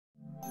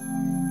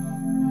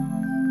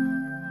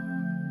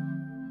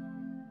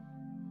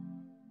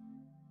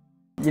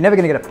You're never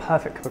going to get a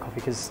perfect cup of coffee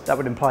because that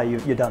would imply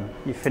you're done,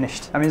 you've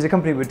finished. I mean, as a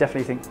company, we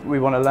definitely think we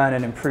want to learn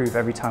and improve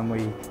every time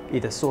we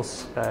either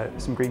source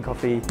some green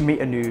coffee, meet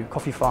a new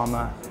coffee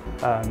farmer,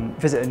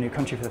 visit a new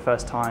country for the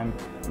first time,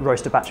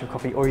 roast a batch of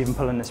coffee, or even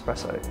pull an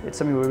espresso. It's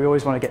something where we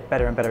always want to get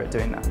better and better at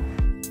doing that.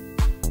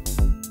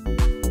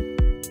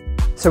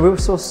 So we'll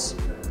source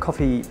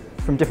coffee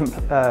from different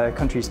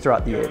countries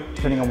throughout the year,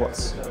 depending on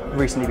what's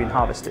recently been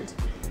harvested.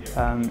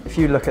 If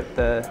you look at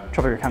the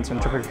Tropical Cancer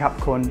and Tropical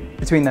Capricorn,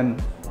 between them,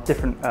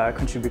 different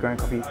countries will be growing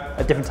coffee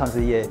at different times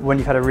of the year. When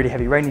you've had a really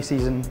heavy rainy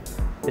season,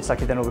 it's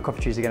likely then all the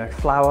coffee trees are going to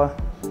flower.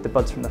 The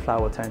buds from the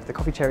flower will turn into the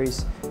coffee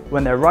cherries.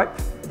 When they're ripe,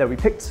 they'll be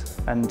picked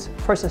and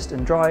processed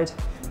and dried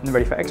and then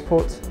ready for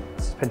export.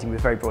 It's painting with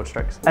very broad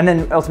strokes. And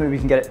then ultimately we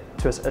can get it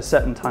to a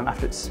certain time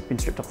after it's been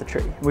stripped off the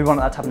tree. We want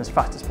that to happen as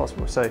fast as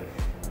possible. So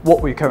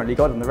what we've currently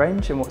got on the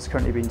range and what's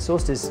currently being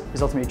sourced is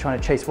ultimately trying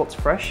to chase what's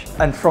fresh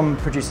and from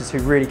producers who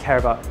really care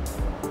about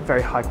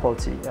very high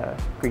quality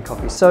green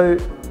coffee. So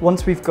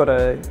once we've got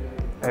a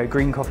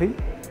green coffee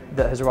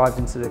that has arrived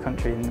into the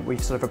country and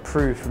we've sort of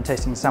approved from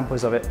tasting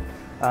samples of it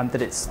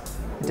that it's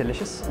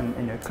delicious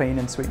and clean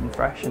and sweet and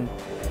fresh, and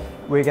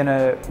we're going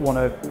to want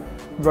to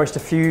roast a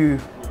few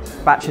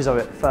batches of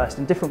it first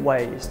in different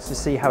ways to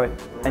see how it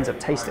ends up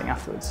tasting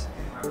afterwards.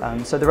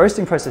 So the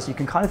roasting process, you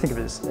can kind of think of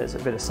it as a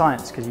bit of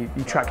science because you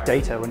track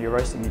data when you're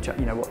roasting. You check,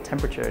 what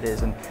temperature it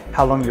is and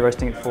how long you're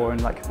roasting it for,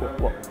 and like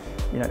what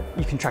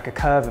you can track a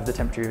curve of the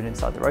temperature even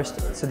inside the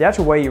roaster. So the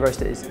actual way you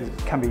roast it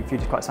can be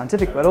viewed as quite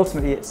scientific, but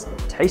ultimately it's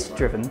taste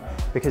driven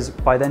because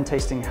by then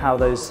tasting how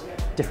those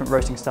different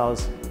roasting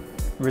styles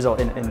result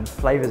in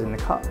flavors in the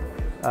cup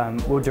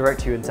will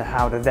direct you into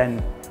how to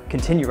then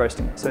continue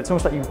roasting it. So it's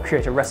almost like you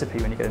create a recipe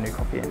when you get a new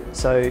coffee in.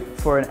 So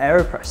for an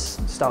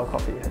AeroPress style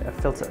coffee, a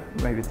filter,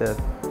 maybe with the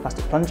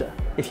plastic plunger,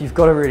 if you've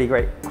got a really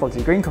great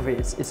quality green coffee,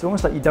 it's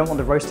almost like you don't want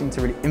the roasting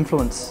to really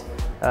influence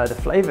the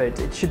flavor.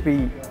 It should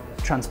be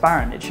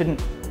transparent. It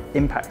shouldn't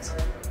impact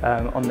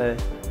on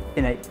the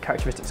innate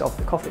characteristics of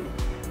the coffee.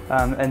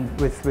 And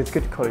with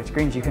good quality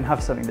greens, you can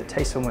have something that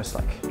tastes almost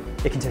like,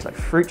 it can taste like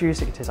fruit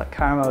juice, it can taste like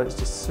caramel. It's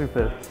just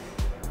super,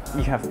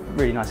 you can have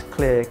really nice,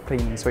 clear, clean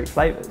and sweet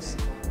flavors.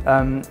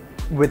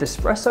 With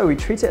espresso, we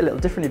treat it a little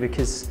differently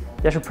because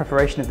the actual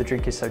preparation of the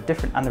drink is so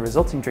different and the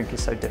resulting drink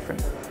is so different.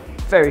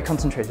 Very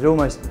concentrated,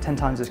 almost 10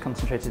 times as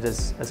concentrated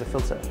as a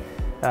filter.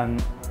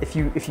 If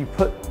you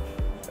put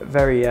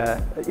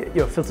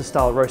your filter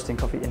style roasting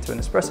coffee into an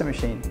espresso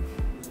machine,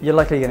 you're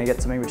likely going to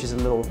get something which is a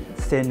little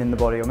thin in the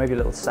body or maybe a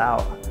little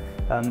sour.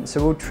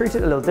 So we'll treat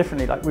it a little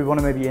differently, like we want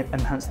to maybe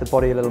enhance the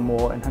body a little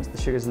more, enhance the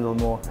sugars a little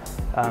more,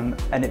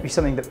 and it be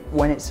something that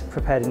when it's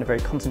prepared in a very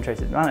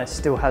concentrated manner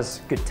still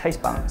has good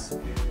taste balance.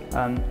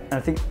 And I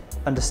think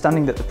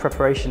understanding that the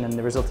preparation and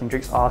the resulting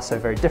drinks are so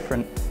very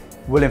different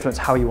will influence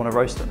how you want to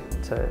roast them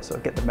to sort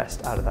of get the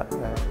best out of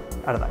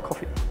that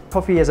coffee.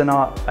 Coffee as an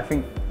art, I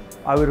think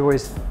I would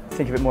always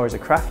think of it more as a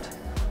craft,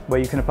 where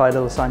you can apply a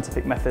little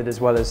scientific method as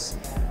well as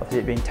obviously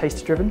it being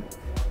taste driven.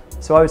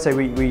 So I would say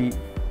we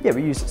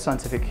use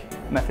scientific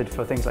method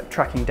for things like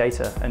tracking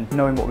data and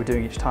knowing what we're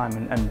doing each time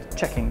and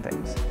checking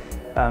things.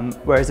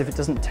 Whereas if it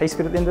doesn't taste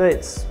good at the end of the day,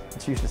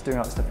 it's useless doing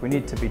all that stuff. We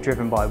need to be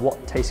driven by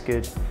what tastes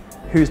good,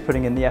 who's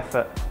putting in the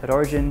effort at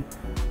origin,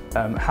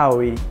 how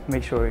we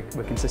make sure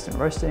we're consistent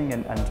roasting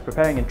and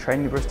preparing and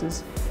training the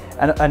baristas.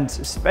 And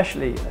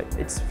especially,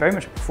 it's very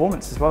much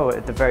performance as well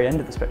at the very end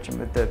of the spectrum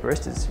with the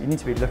baristas. You need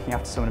to be looking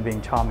after someone and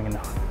being charming and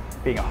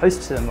being a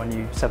host to them when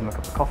you serve them a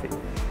cup of coffee.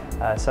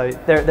 So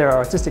there are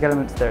artistic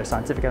elements, there are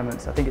scientific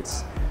elements. I think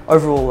it's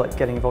overall like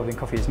getting involved in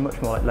coffee is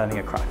much more like learning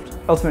a craft.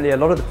 Ultimately, a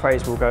lot of the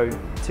praise will go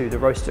to the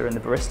roaster and the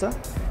barista,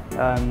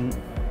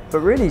 but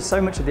really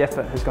so much of the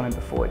effort has gone in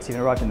before it's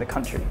even arrived in the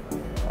country.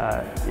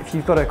 If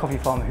you've got a coffee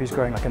farmer who's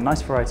growing like a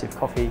nice variety of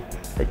coffee,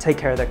 they take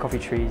care of their coffee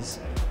trees,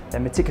 they're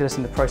meticulous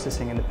in the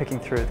processing and the picking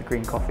through of the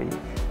green coffee,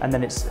 and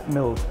then it's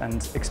milled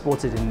and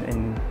exported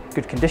in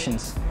good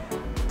conditions.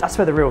 That's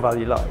where the real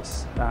value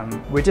lies.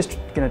 We're just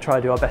going to try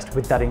to do our best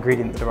with that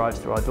ingredient that arrives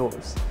through our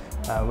doors.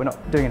 We're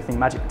not doing anything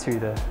magic to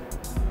the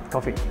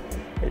coffee.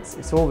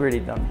 It's all really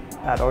done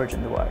at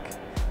origin, the work.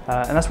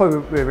 And that's why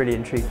we're really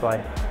intrigued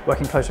by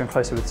working closer and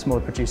closer with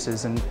smaller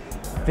producers and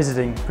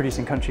visiting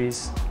producing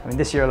countries. I mean,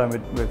 this year alone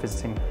we're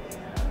visiting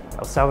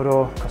El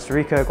Salvador, Costa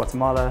Rica,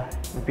 Guatemala.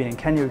 We've been in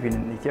Kenya, we've been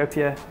in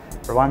Ethiopia,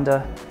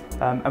 Rwanda,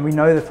 and we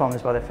know the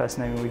farmers by their first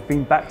name, and we've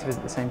been back to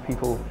visit the same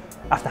people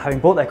after having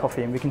bought their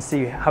coffee, and we can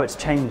see how it's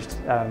changed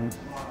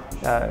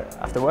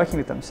after working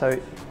with them. So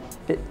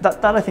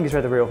that I think is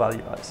where the real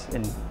value lies,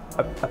 in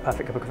a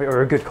perfect cup of coffee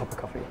or a good cup of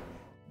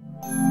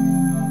coffee.